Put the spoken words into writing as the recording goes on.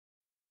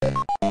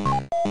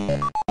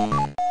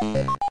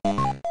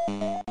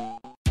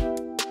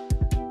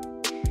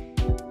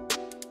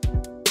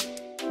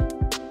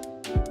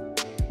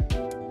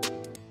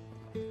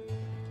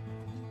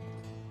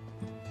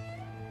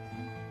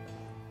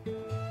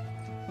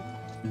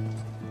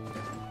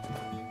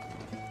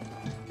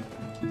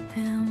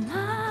Am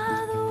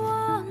I the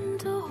one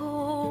to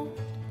hold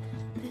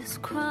this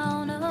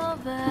crown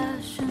of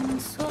ash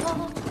and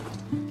salt?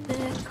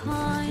 Their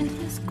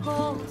kindness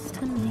calls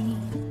to me.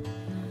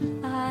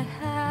 I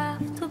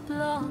have to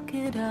block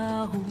it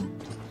out.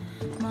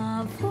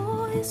 My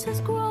voice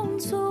has grown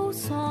so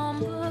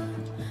somber.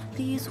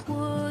 These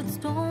words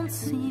don't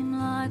seem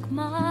like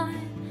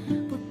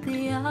mine, but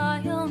the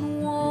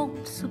iron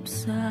won't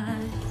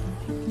subside.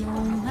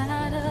 No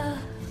matter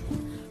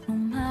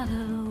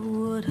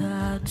what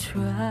I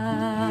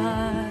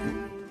try.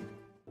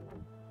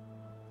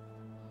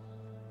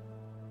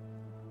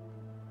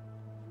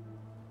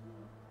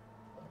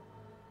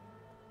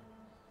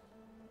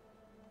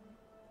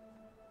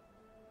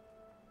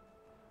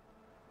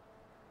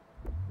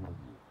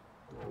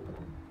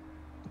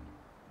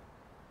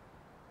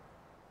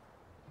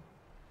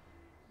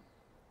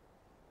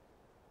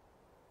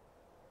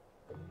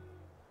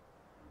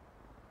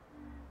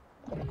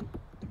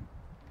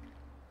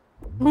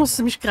 Ich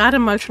musste mich gerade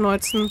mal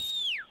schneuzen.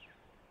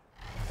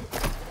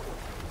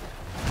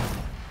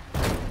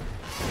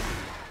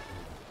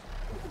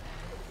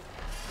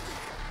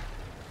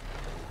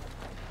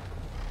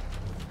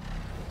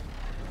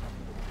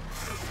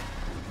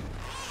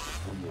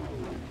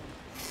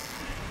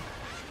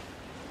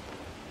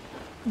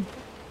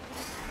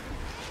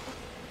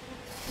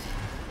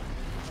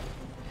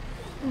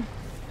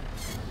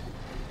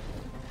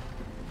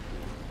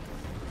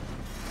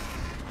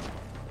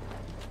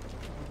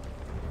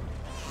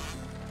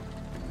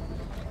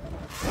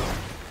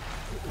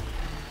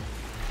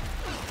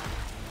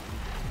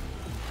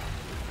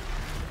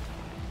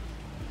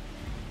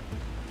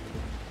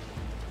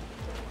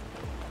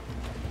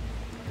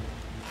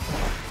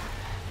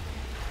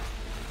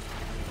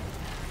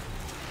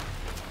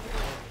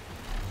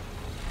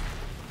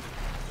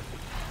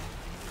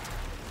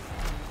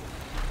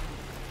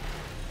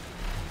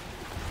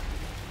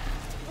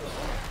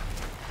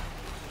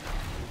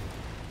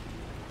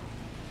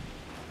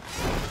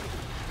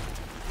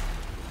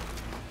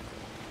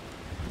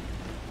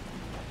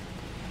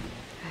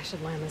 I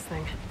should land this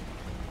thing.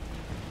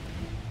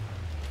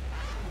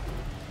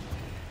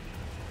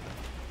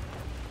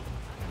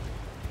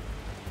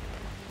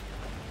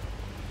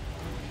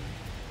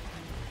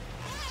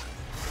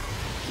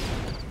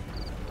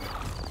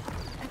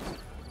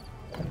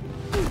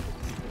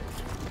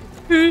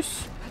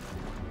 Tschüss.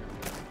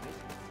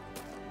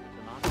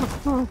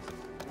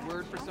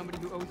 Word for somebody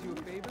who owes you a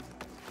favor?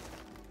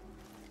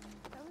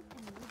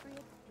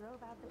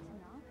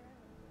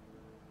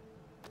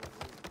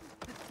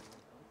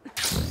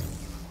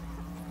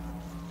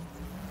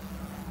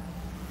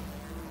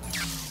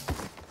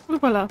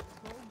 Hoppala.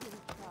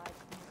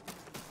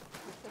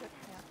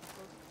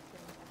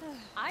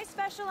 I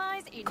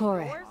specialize in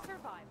Corey. your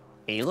survival.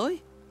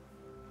 Aloy?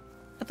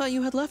 I thought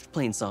you had left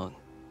Plainsong.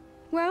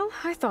 Well,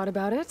 I thought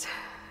about it,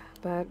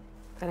 but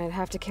then I'd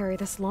have to carry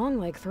this long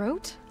leg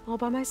throat all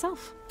by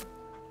myself.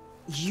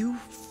 You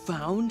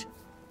found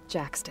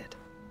Jax did.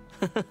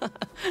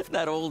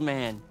 that old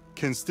man?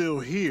 Can still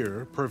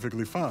hear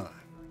perfectly fine.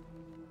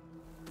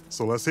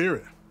 So let's hear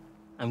it.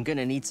 I'm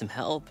gonna need some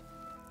help.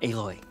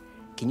 Aloy,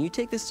 can you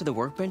take this to the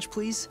workbench,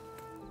 please?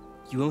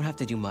 You won't have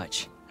to do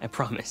much, I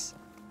promise.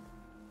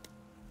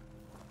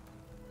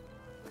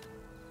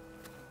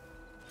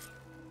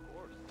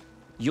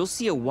 You'll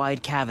see a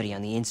wide cavity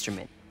on the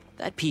instrument.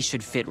 That piece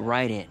should fit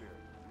right in.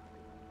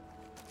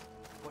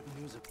 What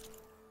music?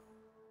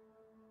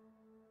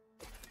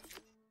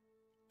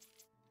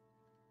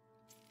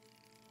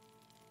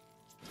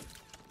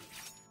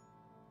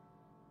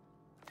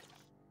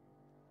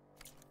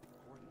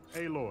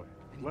 Aloy,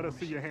 let us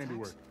see your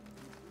handiwork.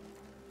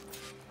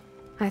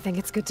 I think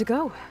it's good to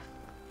go.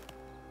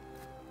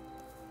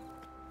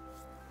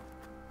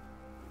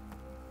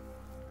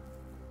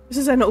 Es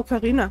ist eine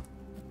Ocarina.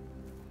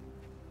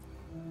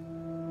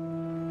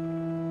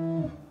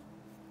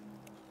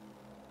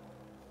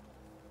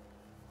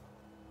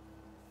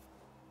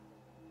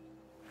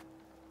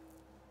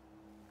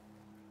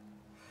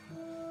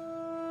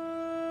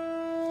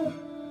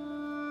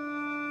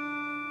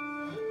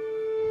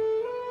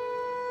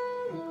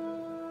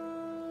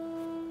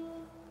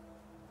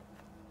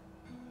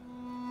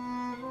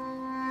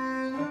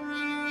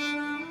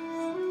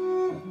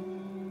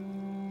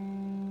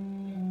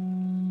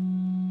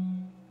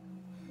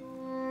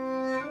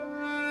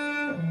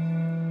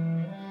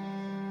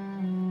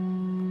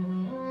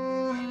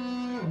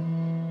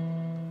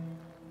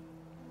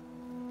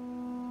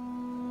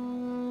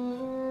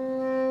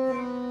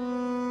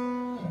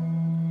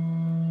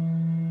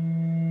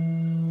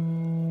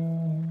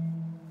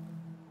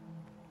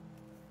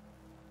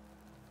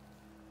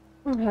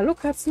 Hallo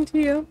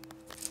Katzentier.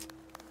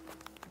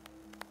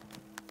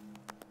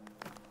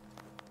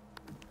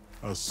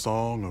 A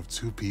song of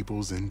two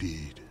peoples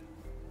indeed.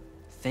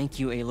 Thank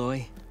you,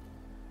 Aloy.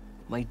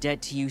 My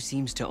debt to you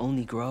seems to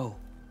only grow.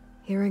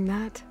 Hearing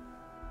that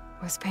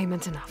was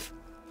payment enough.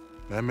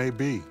 That may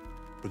be,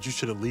 but you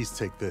should at least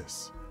take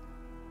this.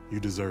 You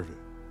deserve it.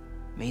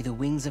 May the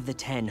wings of the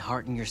 10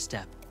 hearten your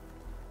step.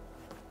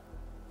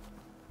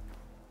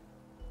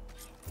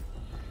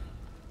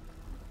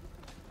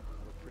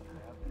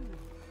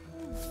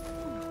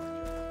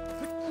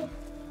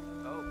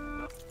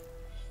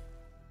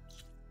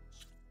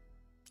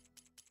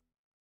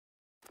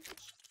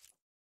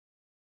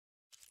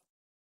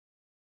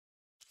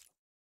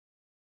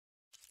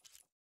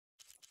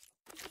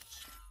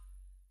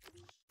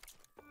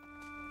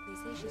 They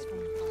say she's from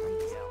the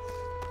police.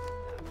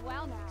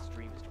 Well now,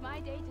 my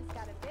day just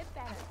got a bit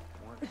better.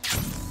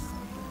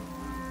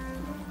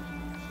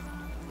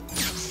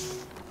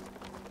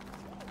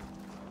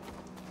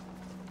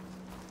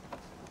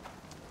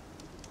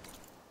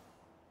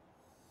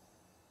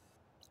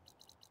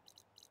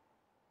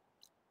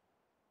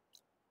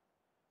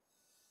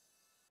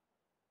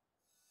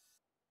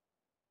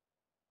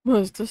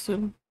 Was ist das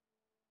denn?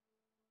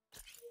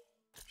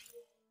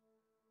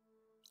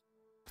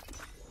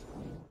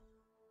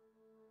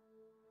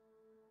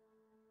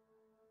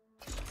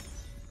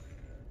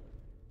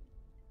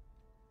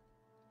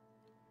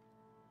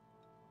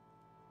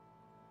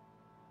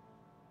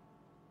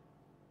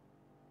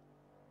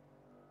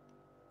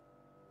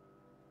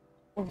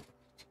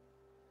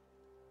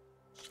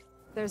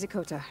 There's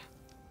Ikota.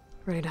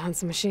 Ready to hunt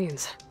some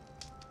machines.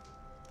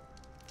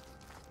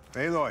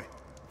 Aloy,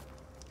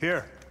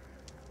 here.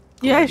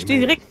 Ja, ich stehe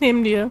direkt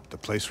neben dir. The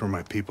place where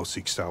my people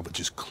seek salvage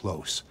is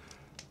close,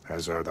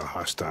 as are the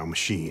hostile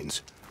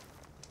machines.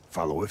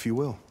 Follow if you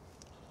will.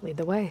 Lead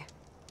the way.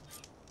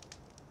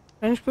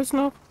 Kann ich kurz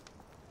noch?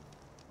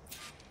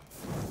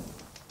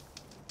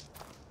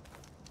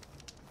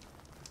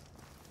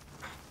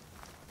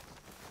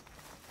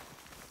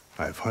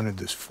 I've hunted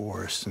this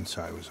forest since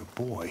I was a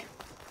boy.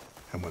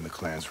 And when the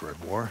clans were at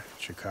war,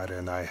 Chikata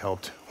and I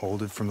helped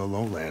hold it from the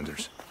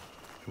lowlanders.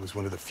 It was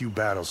one of the few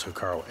battles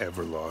Hikaru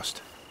ever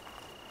lost.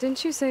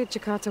 Didn't you say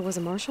Chikata was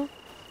a marshal?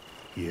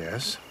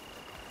 Yes.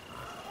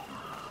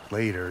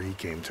 Later, he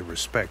came to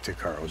respect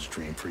Hikaru's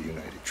dream for a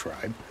united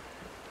tribe,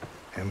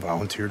 and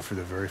volunteered for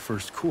the very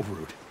first coup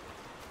route.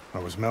 I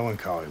was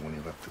melancholy when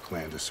he left the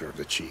clan to serve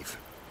the chief.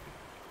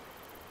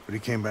 But he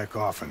came back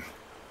often,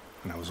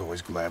 and I was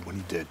always glad when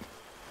he did.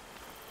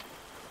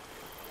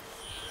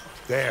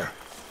 There,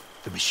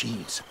 the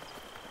machines.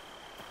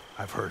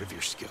 I've heard of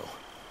your skill,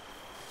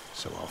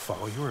 so I'll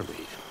follow your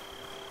lead.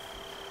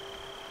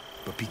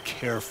 But be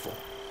careful.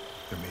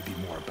 There may be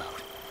more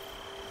about.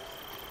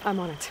 I'm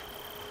on it.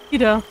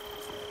 Wieder.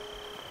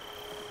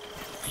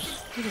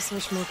 I just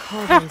wish more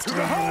cauldrons to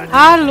have.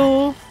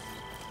 Hallo.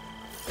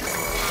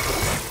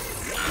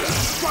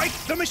 Strike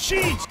the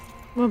machines!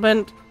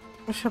 Moment.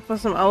 Ich hab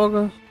was im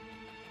Auge.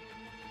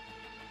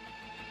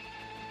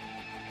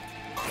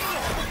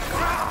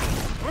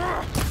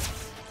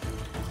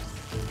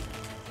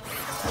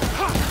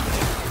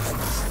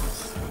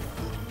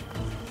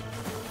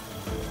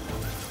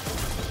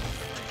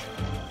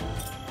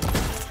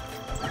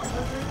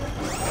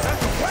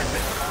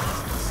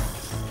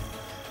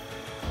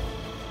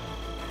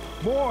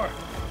 More!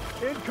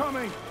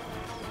 Incoming!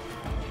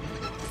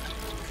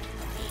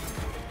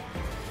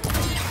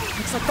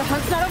 Looks like the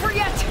hunt's not over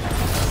yet.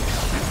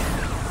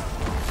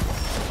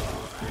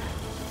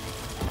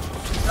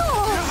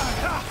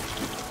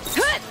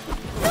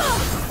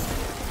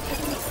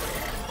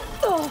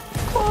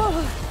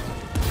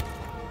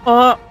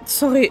 Oh,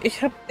 sorry,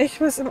 ich hab echt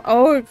was im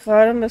Auge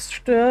gerade und das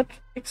stört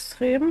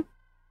extrem.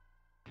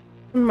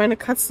 Und meine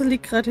Katze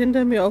liegt gerade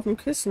hinter mir auf dem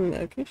Kissen,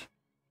 merke ich.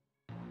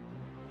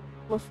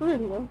 Was will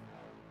denn da?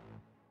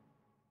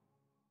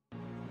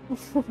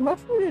 Was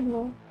will denn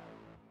da?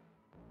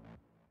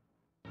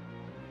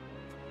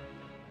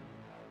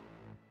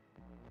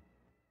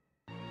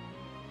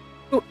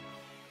 Du,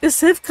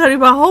 es hilft gerade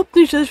überhaupt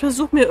nicht, dass ich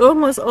versuche, mir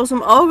irgendwas aus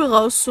dem Auge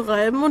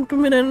rauszureiben und du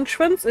mir deinen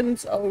Schwanz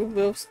ins Auge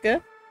wirfst,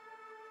 gell?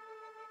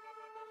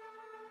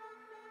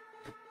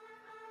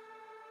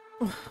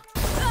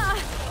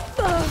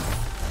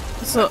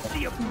 So.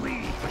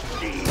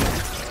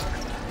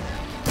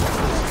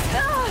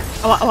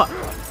 Aua, aua.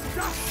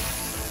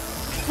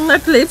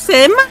 Das lebst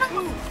ja immer.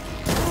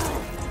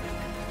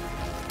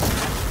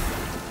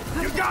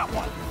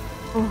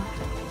 Oh.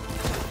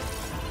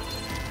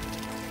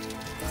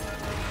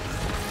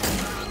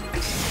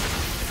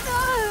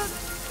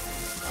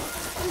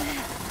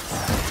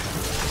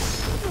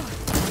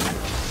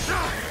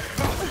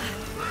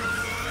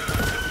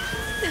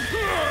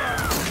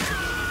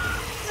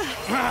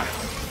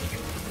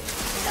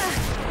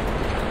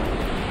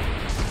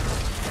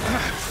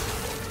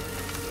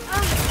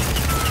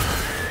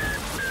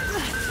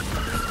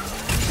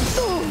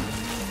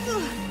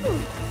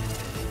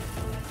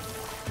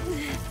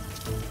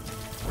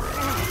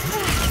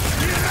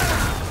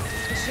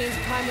 Machines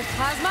prime with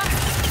plasma.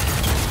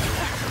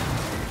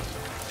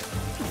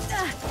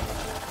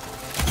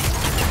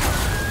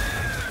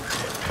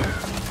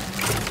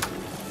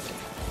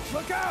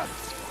 Look out!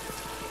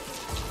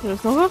 Hier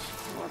ist noch was?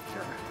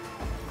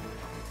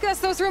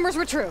 Guess those rumors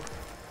were true.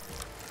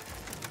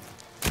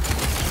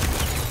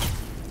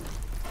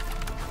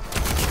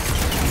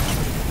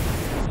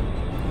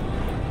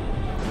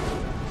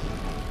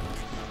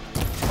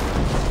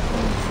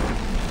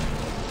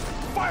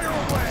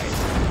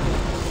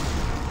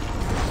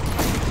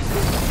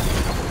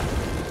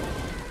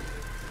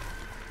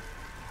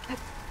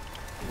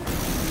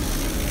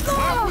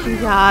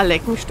 Ja,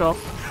 leck mich doch.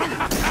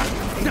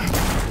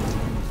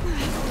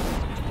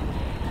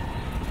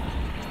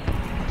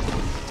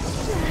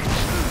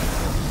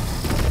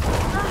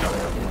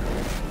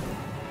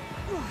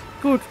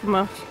 Gut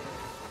gemacht.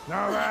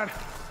 Now that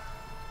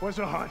was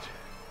a hunt.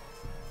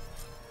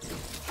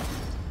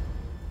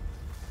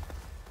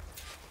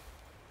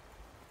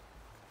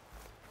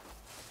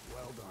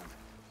 Well done.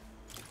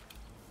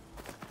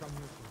 Come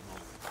here for a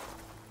moment.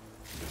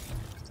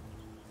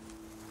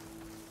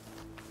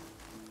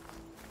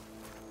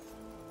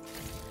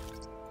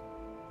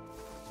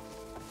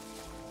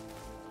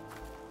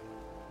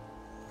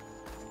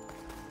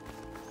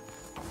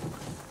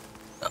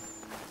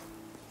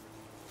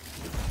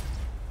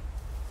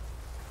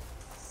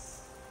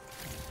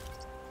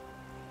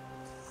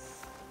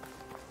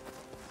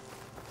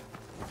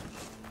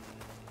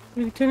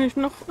 Liegt hier nicht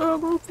noch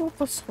irgendwo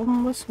was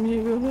rum, was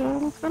mir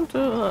gehören könnte?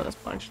 Ah, das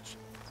brauche ich nicht.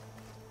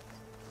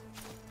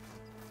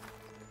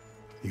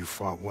 You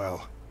fought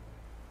well.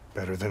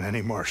 Better than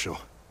any marshal.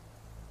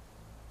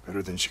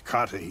 Better than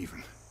Shikata,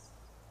 even.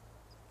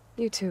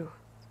 You too.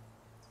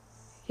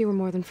 You were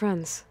more than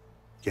friends.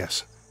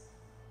 Yes.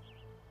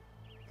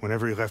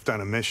 Whenever he left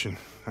on a mission,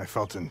 I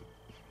felt an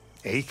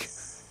ache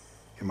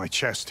in my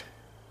chest.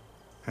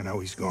 And now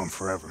he's gone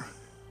forever.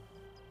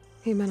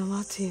 He meant a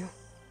lot to you.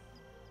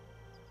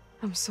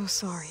 I'm so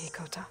sorry,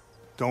 Ikota.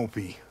 Don't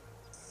be.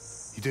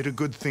 You did a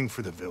good thing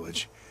for the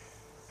village,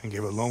 and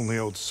gave a lonely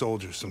old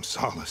soldier some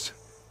solace.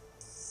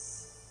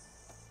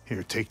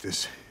 Here, take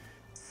this.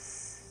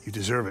 You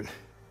deserve it.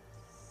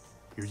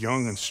 You're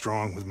young and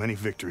strong with many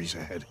victories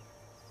ahead.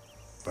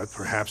 But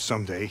perhaps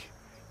someday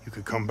you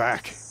could come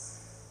back,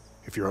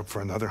 if you're up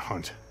for another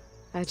hunt.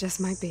 I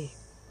just might be.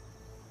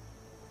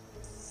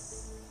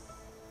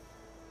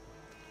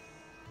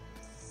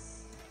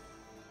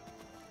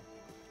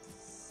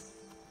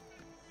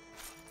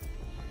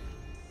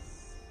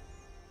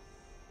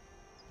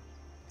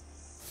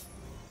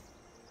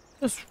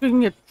 Das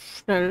ging jetzt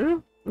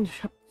schnell. Und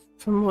ich habe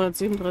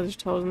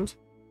 537.000.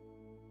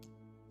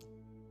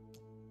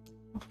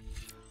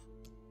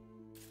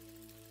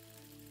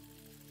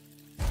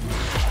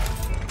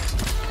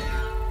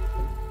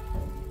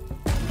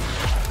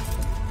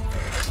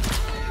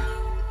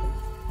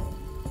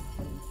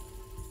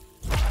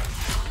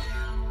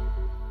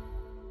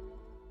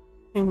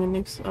 Irgendwie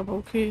nichts, aber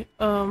okay.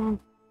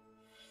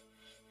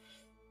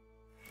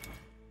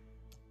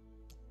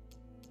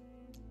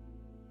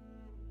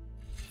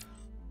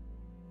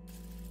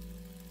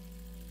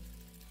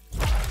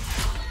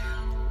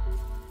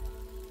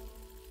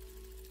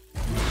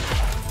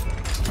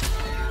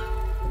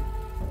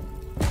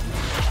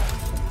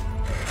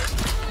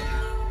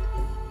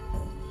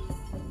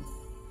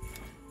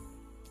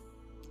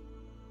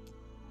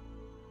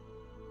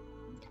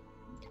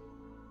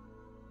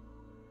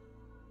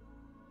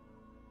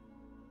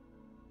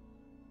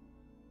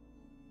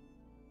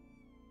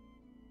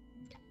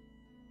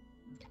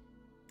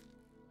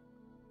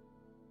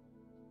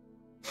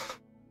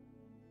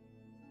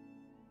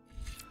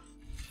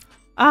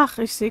 Ach,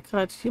 ich sehe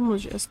gerade, hier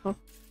muss ich erstmal.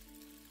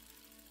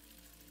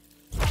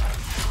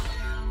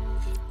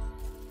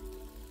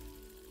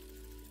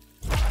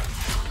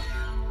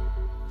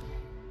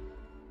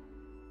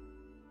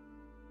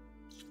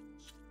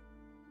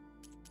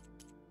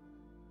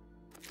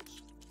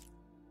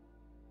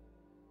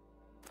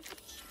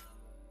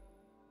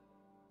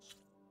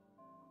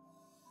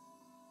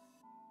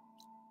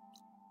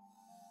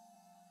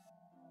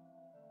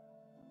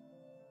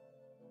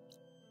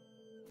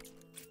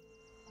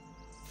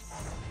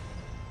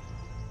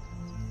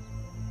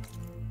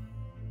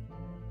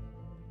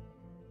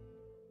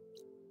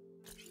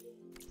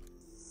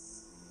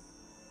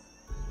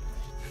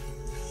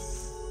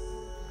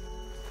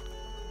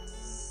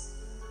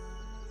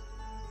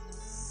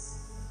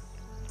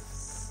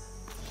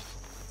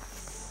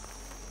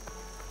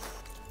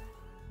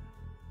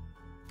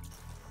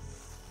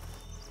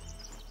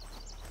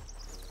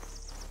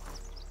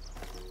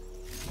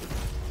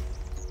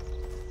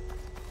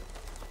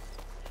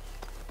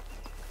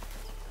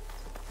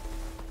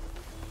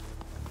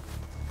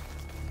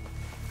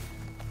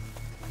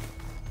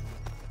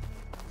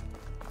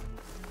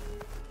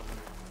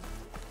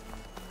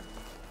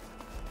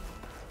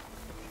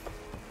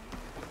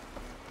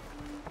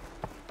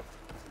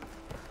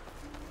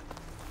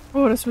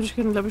 Oh, das würde ich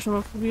gerne, glaube ich, noch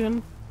mal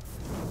probieren.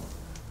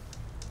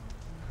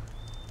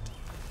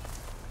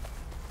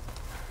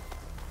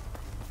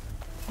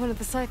 One of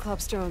the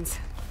Cyclops drones.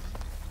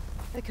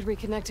 I could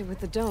reconnect it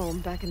with the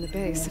dome back in the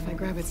base if I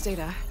grab its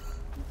data.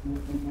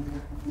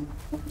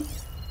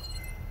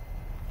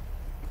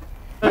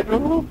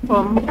 Oh,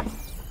 komm.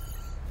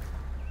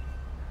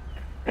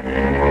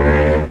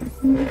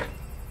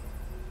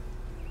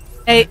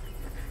 Ey,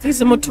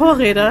 diese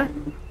Motorräder,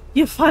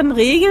 hier fahren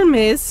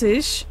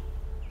regelmäßig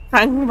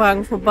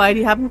Krankenwagen vorbei.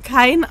 Die haben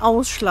keinen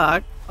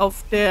Ausschlag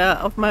auf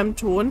meinem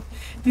Ton.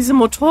 Diese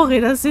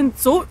Motorräder sind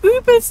so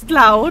übelst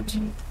laut.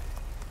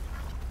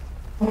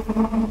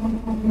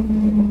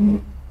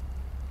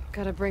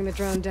 Gotta bring the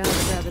drone down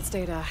to grab its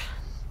data.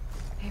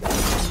 Maybe I can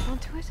hold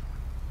onto it?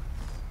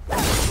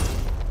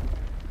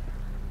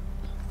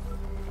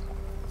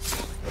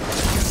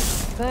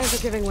 Thanks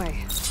for giving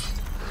way.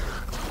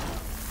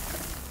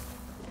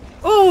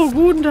 Oh,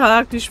 guten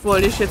Tag. Dich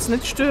wollte ich jetzt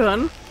nicht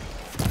stören.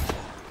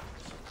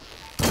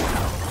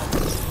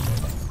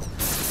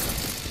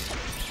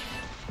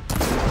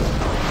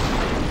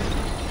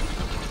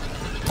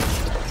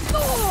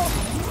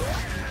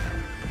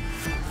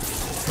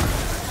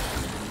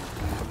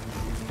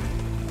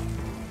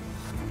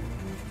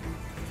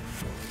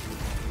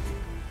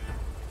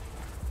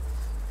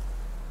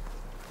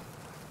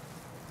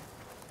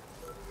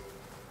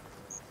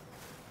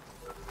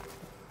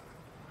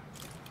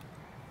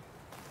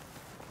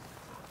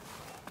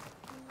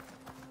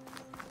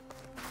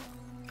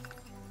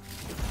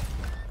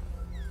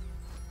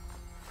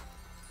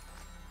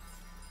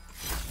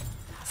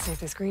 Save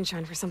this green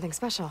shine for something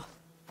special.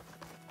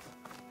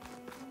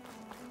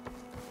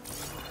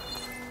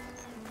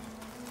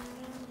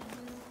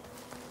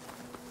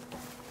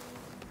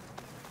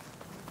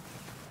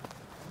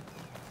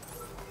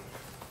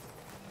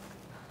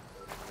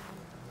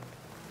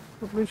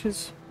 Hoffentlich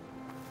ist...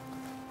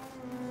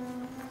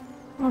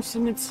 Oh, ich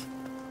bin jetzt...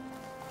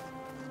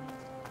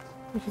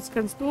 Bin ich jetzt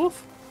ganz doof?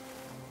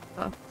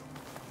 Ah.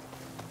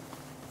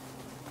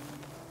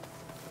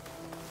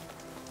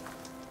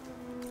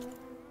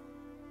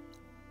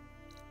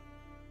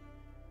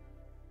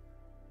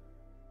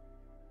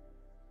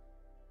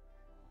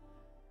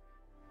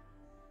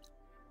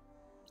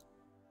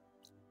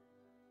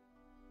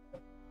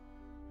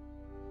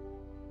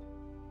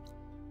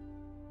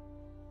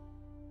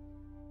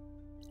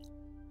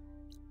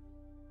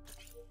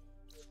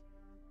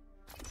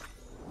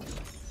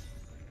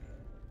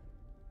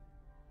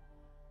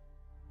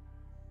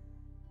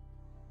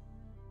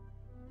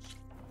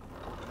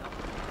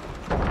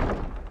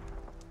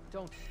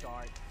 Don't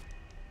start.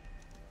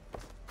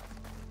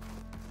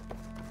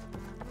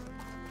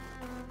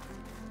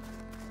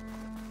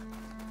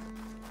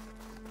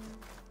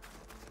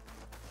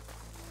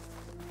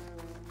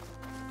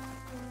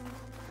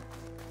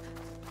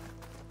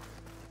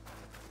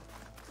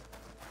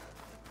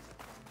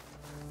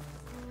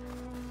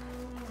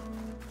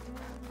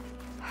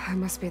 It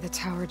must be the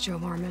tower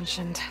Jomar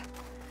mentioned.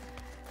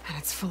 And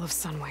it's full of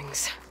sun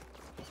wings.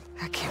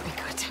 That can't be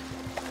good.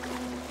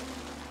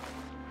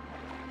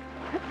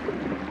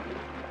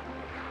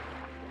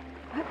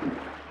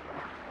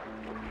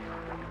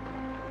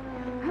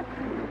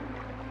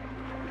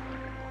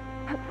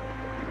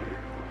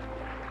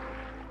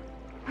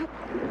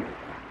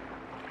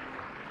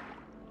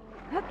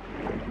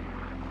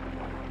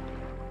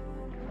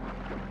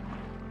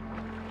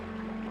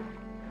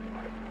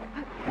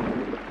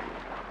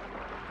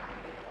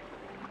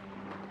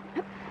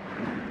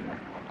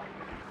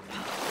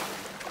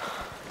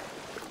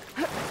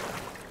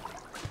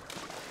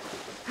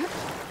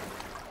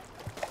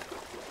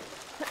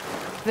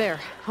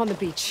 There, on the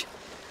beach.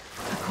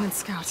 A Quint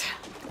scout.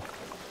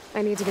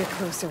 I need to get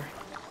closer.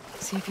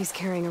 See if he's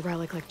carrying a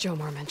relic like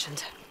Jomar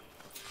mentioned.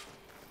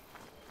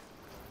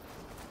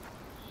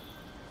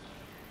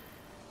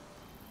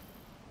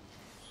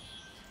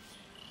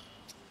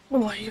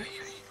 Oh, oi, oi,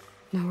 oi.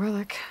 No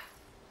relic.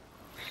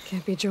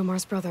 Can't be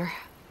Jomar's brother.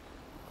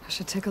 I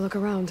should take a look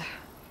around.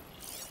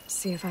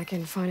 See if I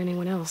can find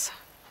anyone else.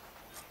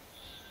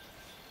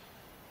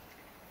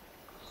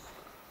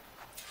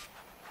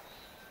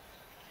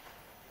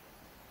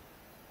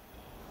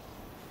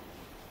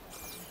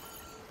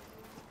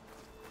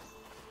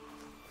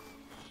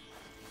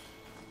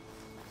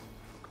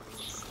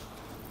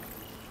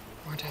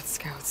 More dead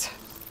scouts.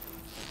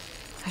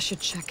 I should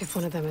check if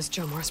one of them is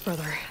Jomar's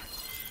brother.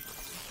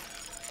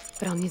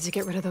 But I'll need to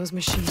get rid of those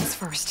machines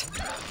first.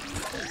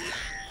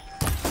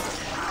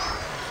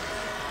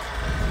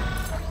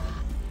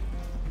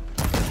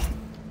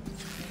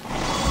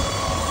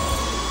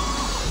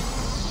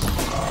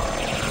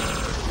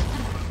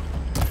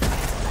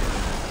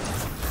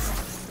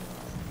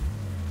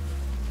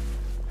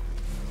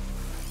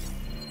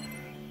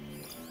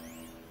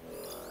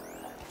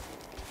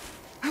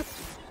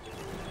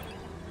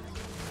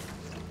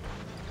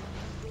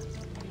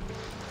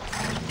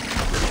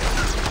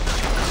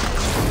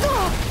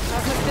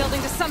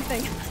 Building to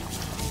something.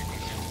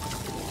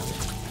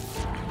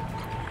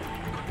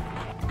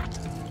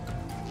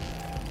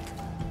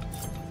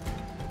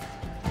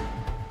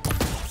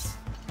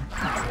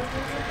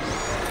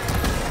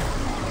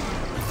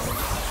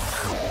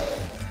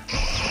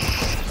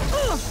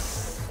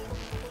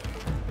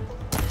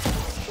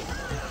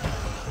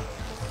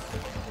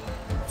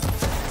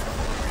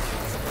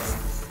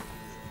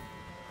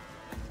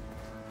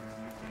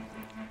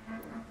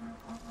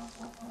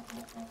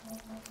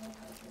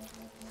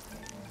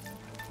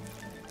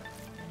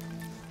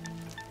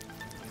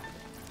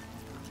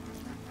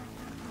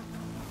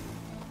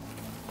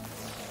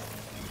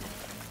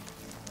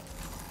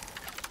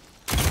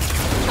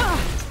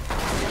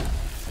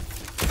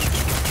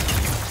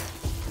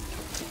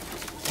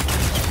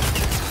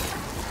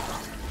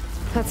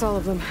 That's all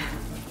of them.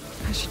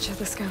 I should check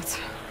the scouts.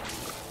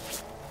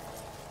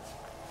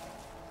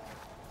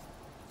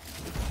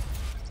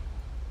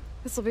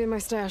 This'll be in my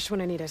stash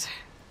when I need it.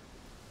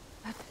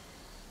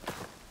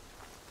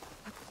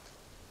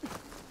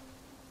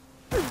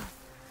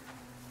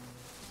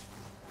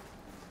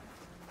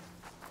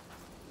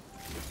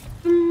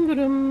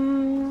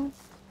 Dum-dum.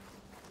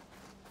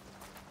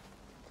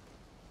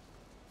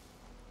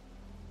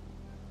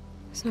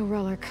 There's no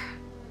relic.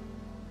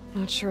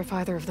 Not sure if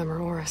either of them are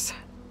Oris.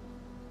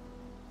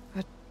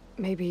 But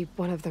maybe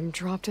one of them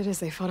dropped it as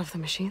they fought off the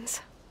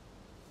machines?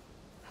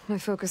 My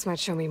focus might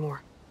show me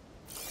more.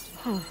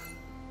 Huh.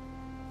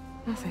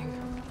 Nothing.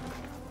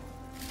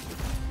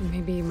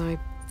 Maybe my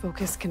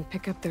focus can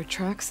pick up their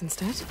tracks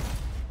instead?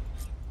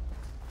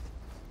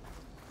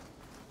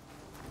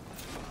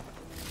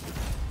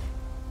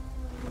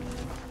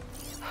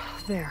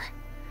 There.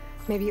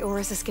 Maybe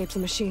Oris escaped the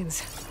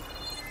machines.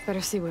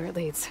 Better see where it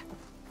leads.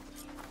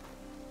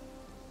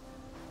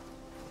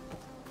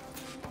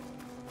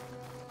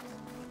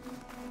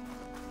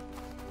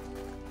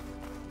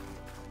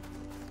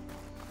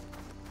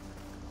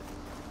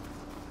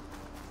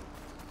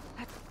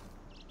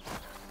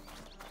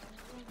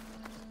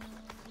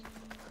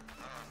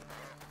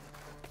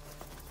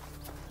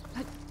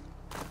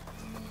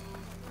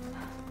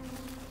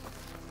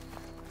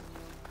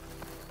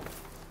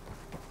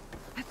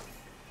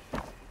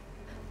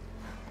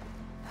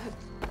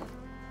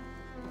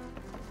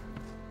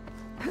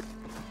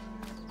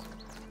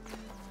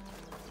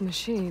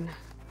 Machine.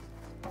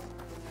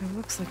 It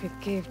looks like it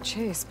gave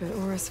chase, but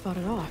Oris fought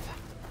it off.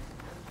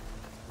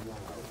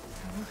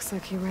 It looks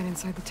like he ran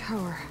inside the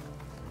tower.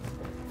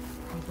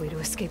 Probably to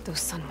escape those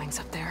sunwings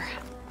up there.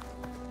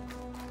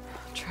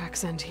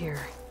 Tracks end here.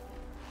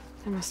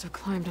 They must have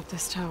climbed up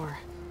this tower.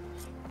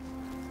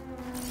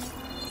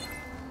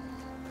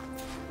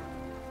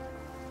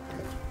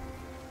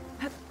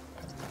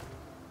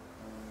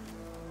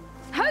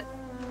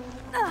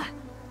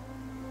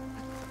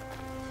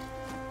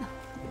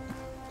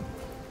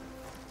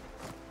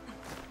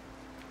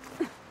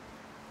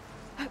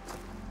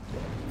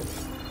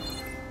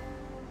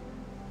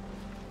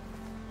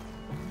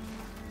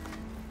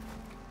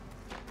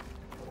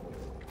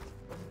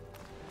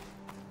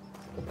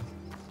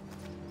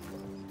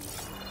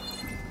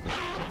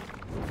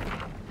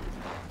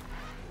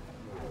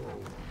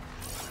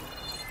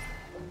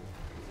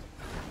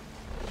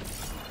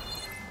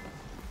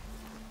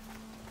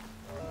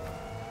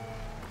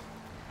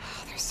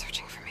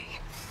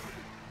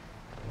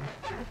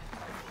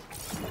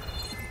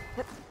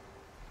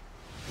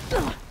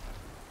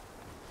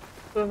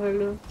 Zur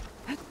Hölle.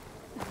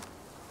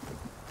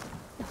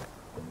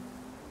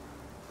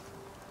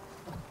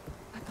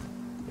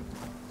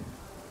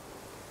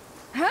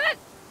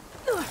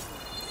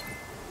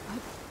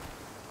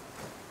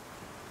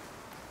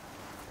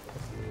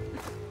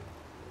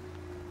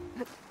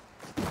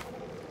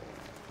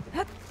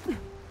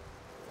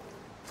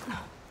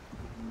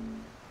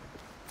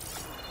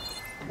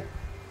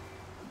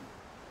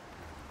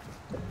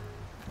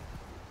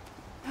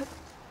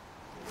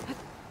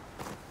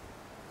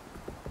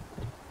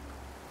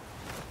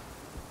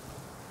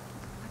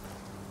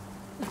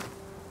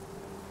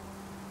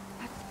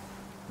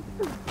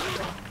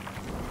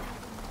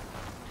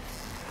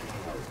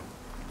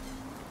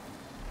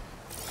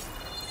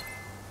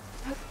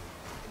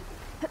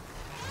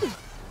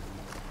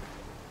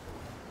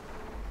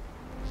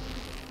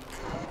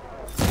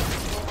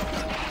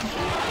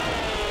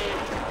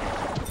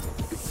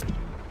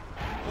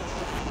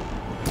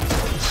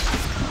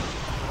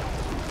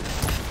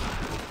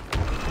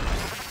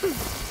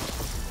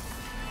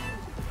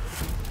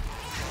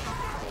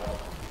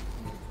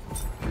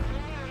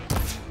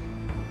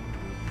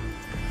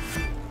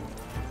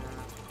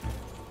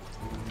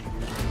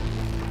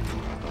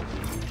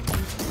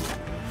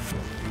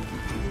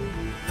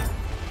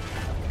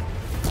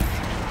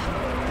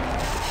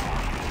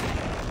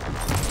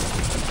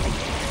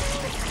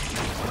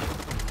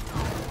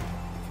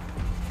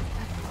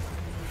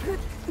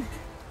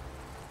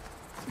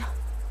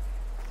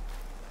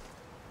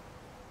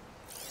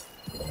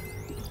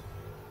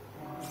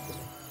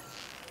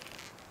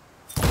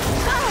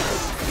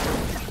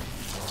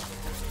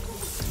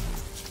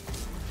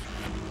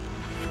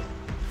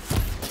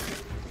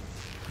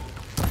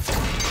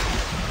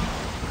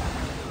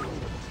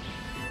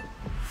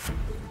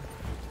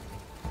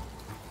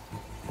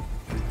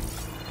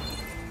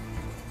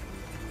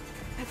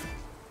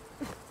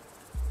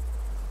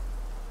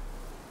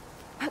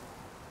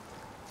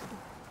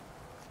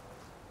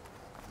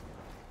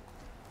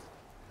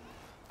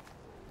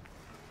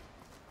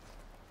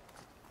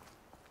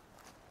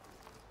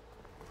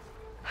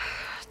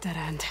 Dead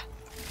end.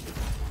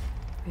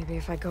 Maybe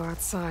if I go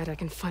outside, I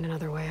can find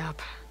another way up.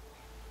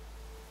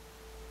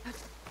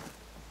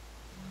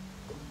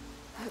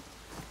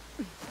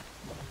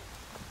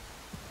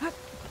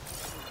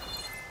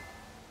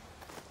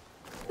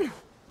 Nothing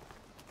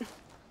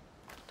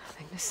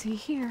to see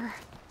here.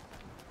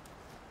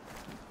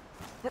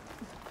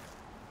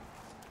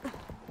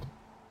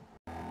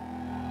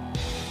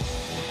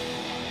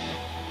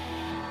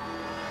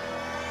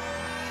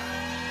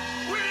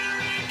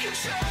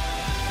 show.